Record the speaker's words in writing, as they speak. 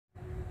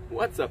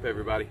What's up,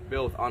 everybody?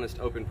 Bill with Honest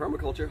Open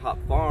Permaculture, Hop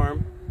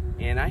Farm,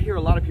 and I hear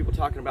a lot of people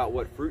talking about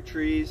what fruit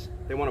trees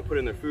they want to put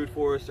in their food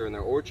forest or in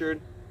their orchard.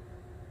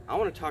 I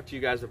want to talk to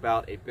you guys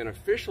about a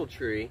beneficial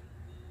tree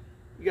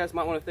you guys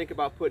might want to think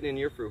about putting in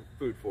your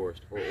food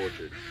forest or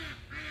orchard.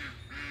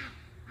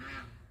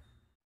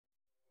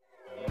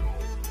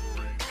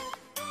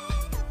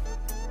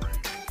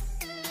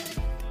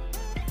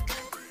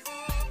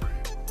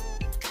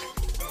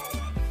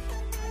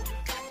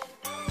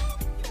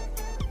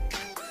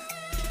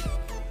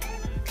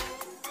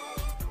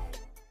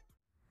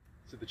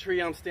 So the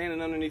tree I'm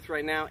standing underneath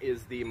right now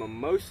is the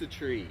mimosa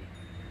tree,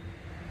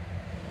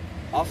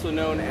 also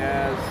known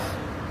as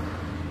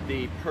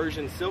the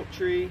Persian silk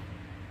tree.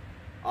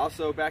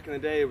 Also, back in the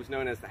day, it was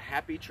known as the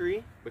happy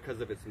tree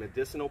because of its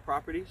medicinal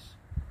properties.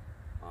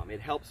 It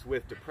helps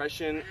with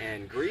depression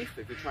and grief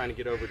if you're trying to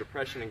get over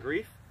depression and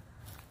grief.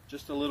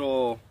 Just a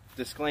little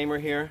disclaimer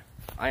here,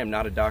 I am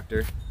not a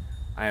doctor.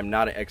 I am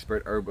not an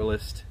expert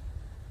herbalist.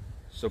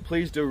 So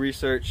please do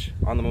research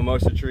on the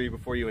mimosa tree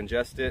before you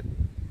ingest it.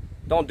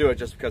 Don't do it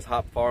just because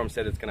Hop Farm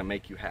said it's gonna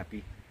make you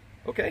happy.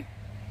 Okay,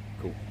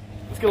 cool.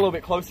 Let's get a little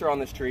bit closer on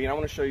this tree, and I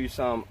want to show you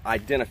some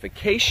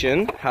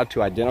identification, how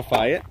to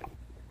identify it.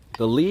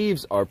 The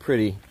leaves are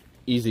pretty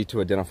easy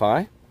to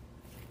identify.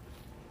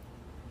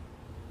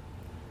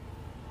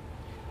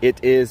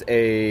 It is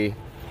a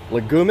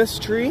leguminous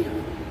tree,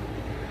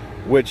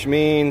 which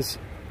means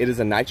it is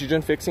a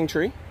nitrogen fixing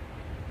tree.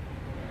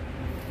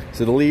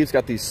 So the leaves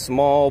got these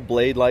small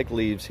blade-like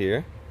leaves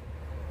here.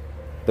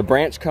 The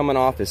branch coming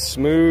off is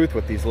smooth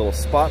with these little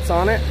spots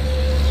on it.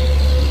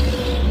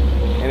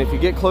 And if you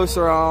get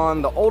closer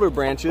on the older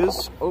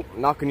branches, oh,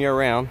 knocking you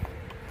around.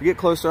 If you get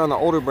closer on the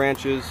older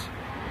branches,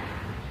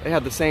 they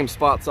have the same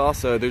spots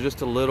also, they're just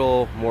a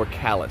little more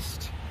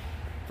calloused.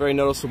 Very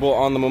noticeable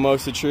on the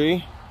mimosa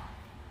tree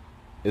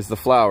is the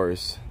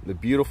flowers. The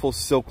beautiful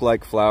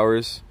silk-like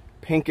flowers,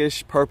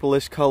 pinkish,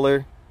 purplish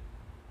color.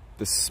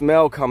 The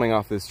smell coming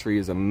off this tree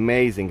is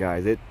amazing,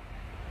 guys. It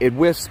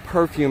whiffs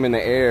perfume in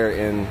the air,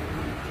 and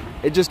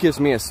it just gives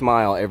me a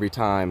smile every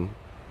time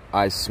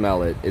I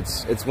smell it.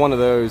 It's one of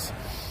those,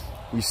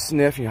 you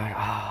sniff and you're like,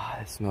 ah,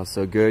 it smells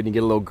so good. You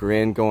get a little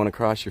grin going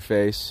across your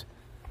face.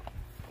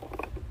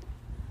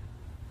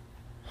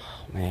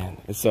 Man,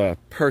 it's a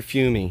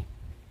perfumey,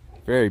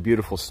 very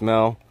beautiful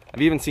smell.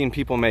 I've even seen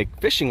people make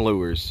fishing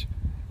lures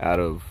out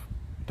of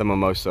the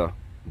mimosa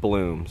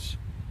blooms.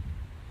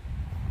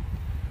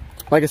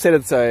 Like I said,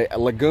 it's a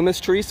leguminous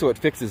tree, so it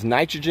fixes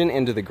nitrogen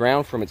into the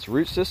ground from its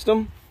root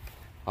system,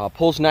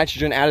 pulls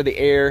nitrogen out of the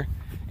air,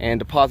 and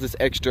deposits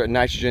extra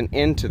nitrogen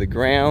into the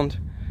ground.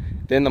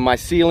 Then the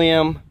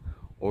mycelium,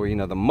 or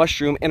the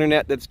mushroom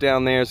internet that's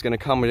down there, is going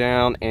to come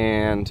down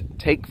and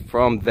take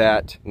from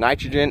that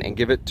nitrogen and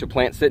give it to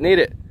plants that need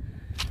it.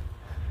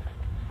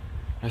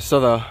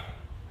 So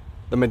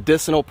the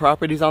medicinal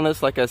properties on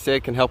this, like I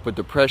said, can help with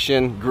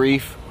depression,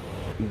 grief.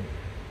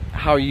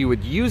 How you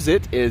would use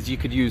it is you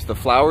could use the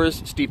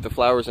flowers, steep the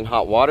flowers in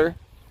hot water.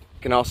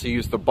 You can also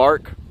use the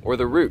bark or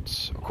the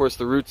roots. Of course,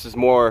 the roots is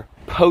more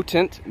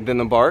potent than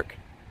the bark.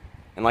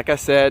 And like I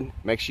said,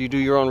 make sure you do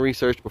your own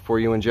research before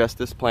you ingest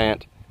this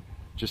plant.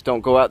 Just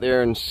don't go out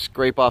there and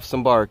scrape off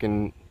some bark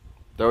and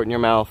throw it in your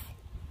mouth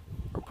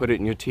or put it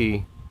in your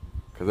tea,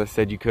 because I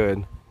said you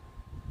could.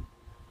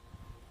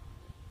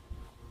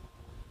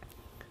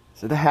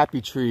 So the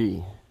happy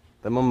tree,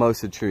 the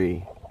mimosa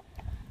tree.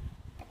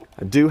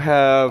 I do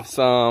have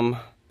some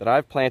that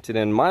I've planted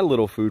in my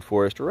little food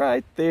forest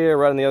right there,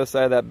 right on the other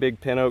side of that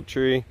big pin oak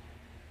tree.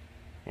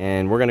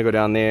 And we're gonna go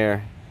down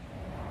there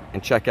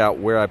and check out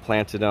where I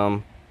planted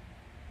them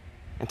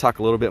and talk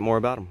a little bit more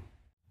about them.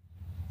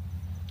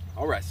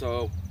 All right,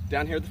 so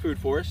down here at the food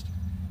forest,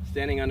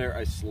 standing under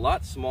a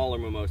lot smaller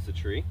mimosa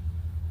tree,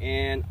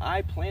 and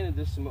I planted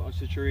this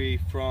mimosa tree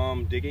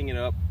from digging it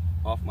up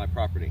off my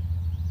property.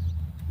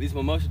 These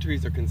mimosa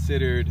trees are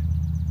considered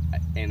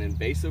an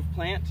invasive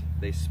plant.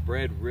 They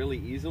spread really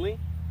easily,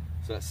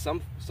 so that's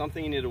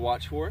something you need to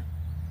watch for.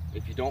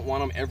 If you don't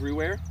want them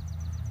everywhere,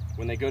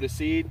 when they go to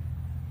seed,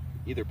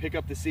 either pick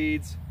up the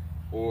seeds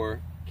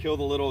or kill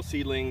the little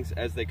seedlings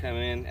as they come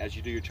in. As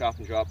you do your chop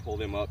and drop, pull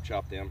them up,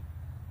 chop them.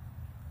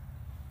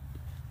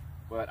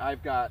 But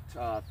I've got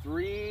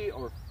 3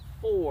 or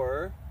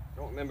 4, I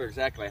don't remember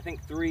exactly, I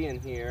think 3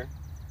 in here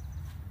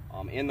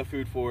in the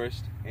food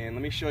forest. And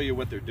let me show you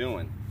what they're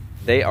doing.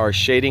 They are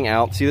shading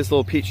out. See this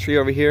little peach tree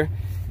over here?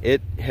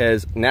 It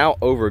has now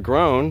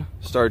overgrown,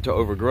 started to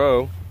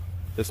overgrow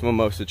this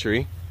mimosa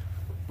tree,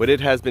 but it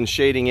has been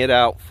shading it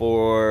out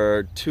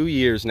for 2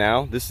 years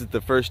now. This is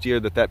the first year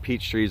that that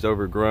peach tree has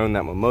overgrown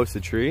that mimosa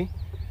tree.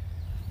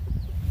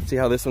 See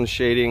how this one's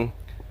shading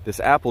this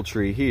apple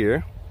tree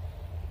here.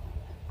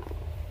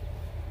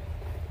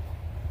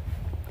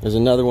 There's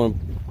another one,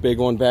 big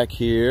one back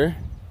here.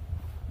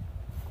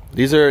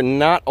 These are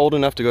not old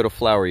enough to go to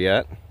flower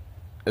yet.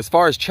 As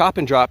far as chop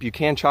and drop, you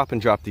can chop and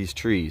drop these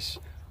trees.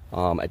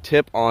 A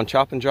tip on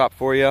chop and drop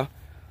for you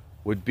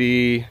would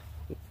be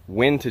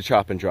when to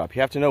chop and drop.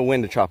 You have to know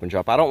when to chop and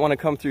drop. I don't want to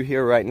come through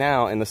here right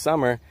now in the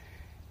summer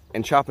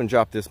and chop and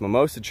drop this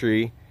mimosa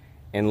tree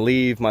and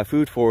leave my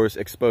food forests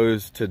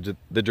exposed to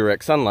the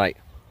direct sunlight.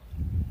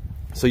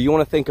 So you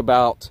want to think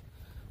about,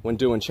 when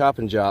doing chop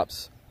and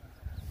drops,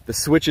 the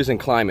switches in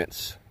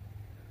climates.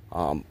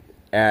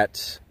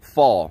 At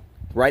fall,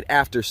 right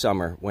after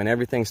summer, when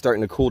everything's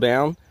starting to cool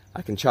down,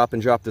 I can chop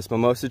and drop this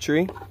mimosa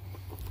tree.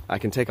 I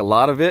can take a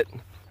lot of it,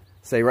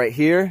 say right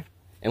here,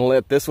 and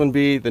let this one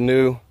be the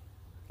new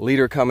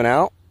leader coming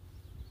out.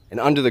 And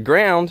under the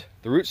ground,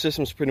 the root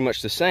system's pretty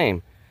much the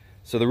same.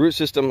 So the root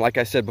system, like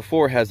I said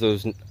before, has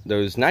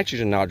those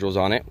nitrogen nodules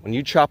on it. When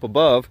you chop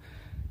above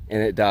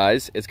and it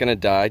dies, it's gonna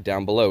die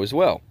down below as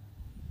well.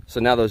 So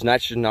now those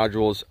nitrogen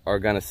nodules are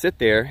gonna sit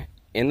there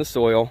in the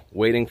soil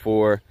waiting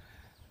for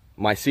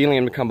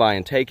mycelium to come by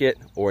and take it,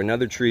 or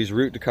another tree's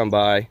root to come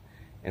by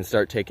and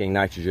start taking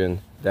nitrogen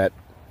that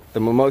the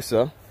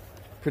mimosa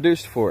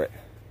produced for it.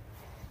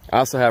 I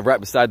also have right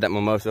beside that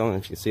mimosa, I don't know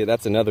if you can see it,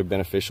 that's another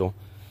beneficial,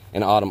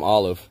 an autumn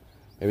olive.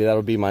 Maybe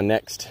that'll be my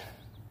next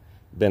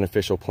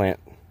beneficial plant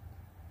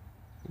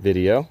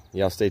video.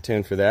 Y'all stay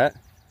tuned for that,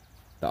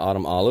 the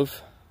autumn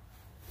olive.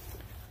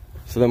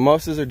 So the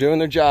mimosas are doing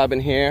their job in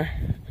here,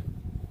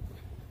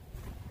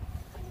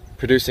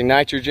 producing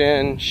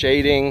nitrogen,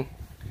 shading.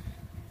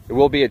 It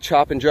will be a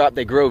chop and drop.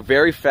 They grow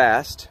very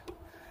fast.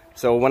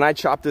 So when I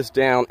chop this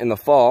down in the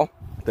fall,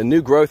 the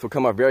new growth will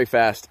come up very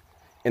fast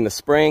in the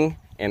spring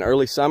and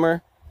early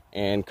summer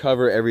and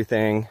cover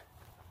everything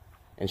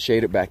and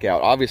shade it back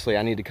out. Obviously,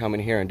 I need to come in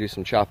here and do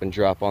some chop and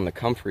drop on the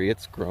comfrey.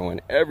 It's growing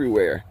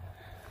everywhere.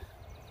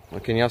 Well,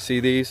 can y'all see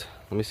these?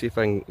 Let me see if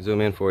I can zoom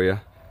in for you.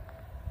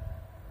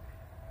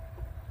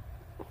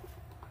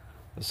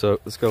 So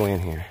let's go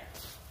in here.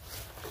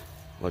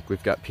 Look,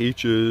 we've got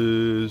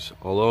peaches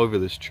all over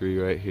this tree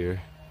right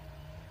here.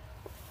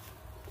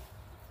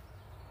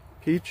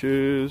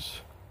 Peaches.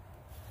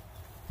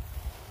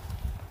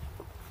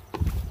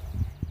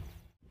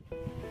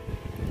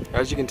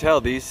 As you can tell,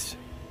 these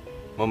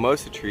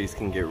mimosa trees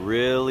can get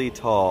really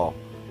tall,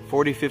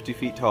 40, 50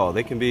 feet tall.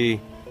 They can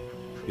be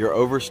your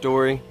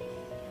overstory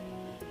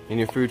in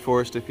your food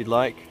forest if you'd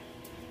like.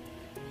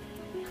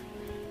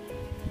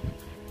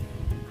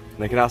 And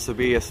they can also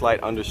be a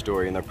slight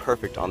understory, and they're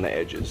perfect on the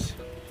edges.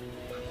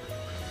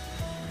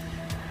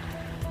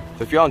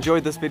 So if y'all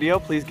enjoyed this video,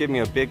 please give me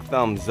a big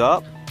thumbs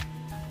up.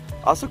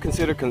 Also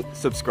consider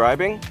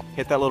subscribing.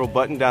 Hit that little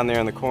button down there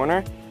in the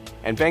corner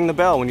and bang the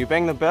bell. When you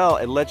bang the bell,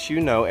 it lets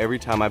you know every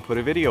time I put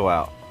a video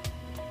out.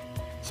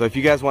 So if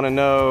you guys want to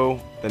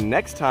know the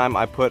next time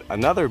I put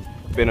another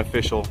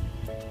beneficial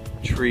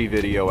tree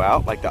video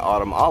out, like the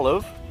autumn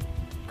olive,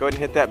 go ahead and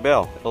hit that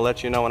bell. It'll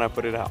let you know when I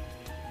put it out.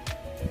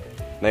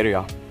 Later,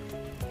 y'all.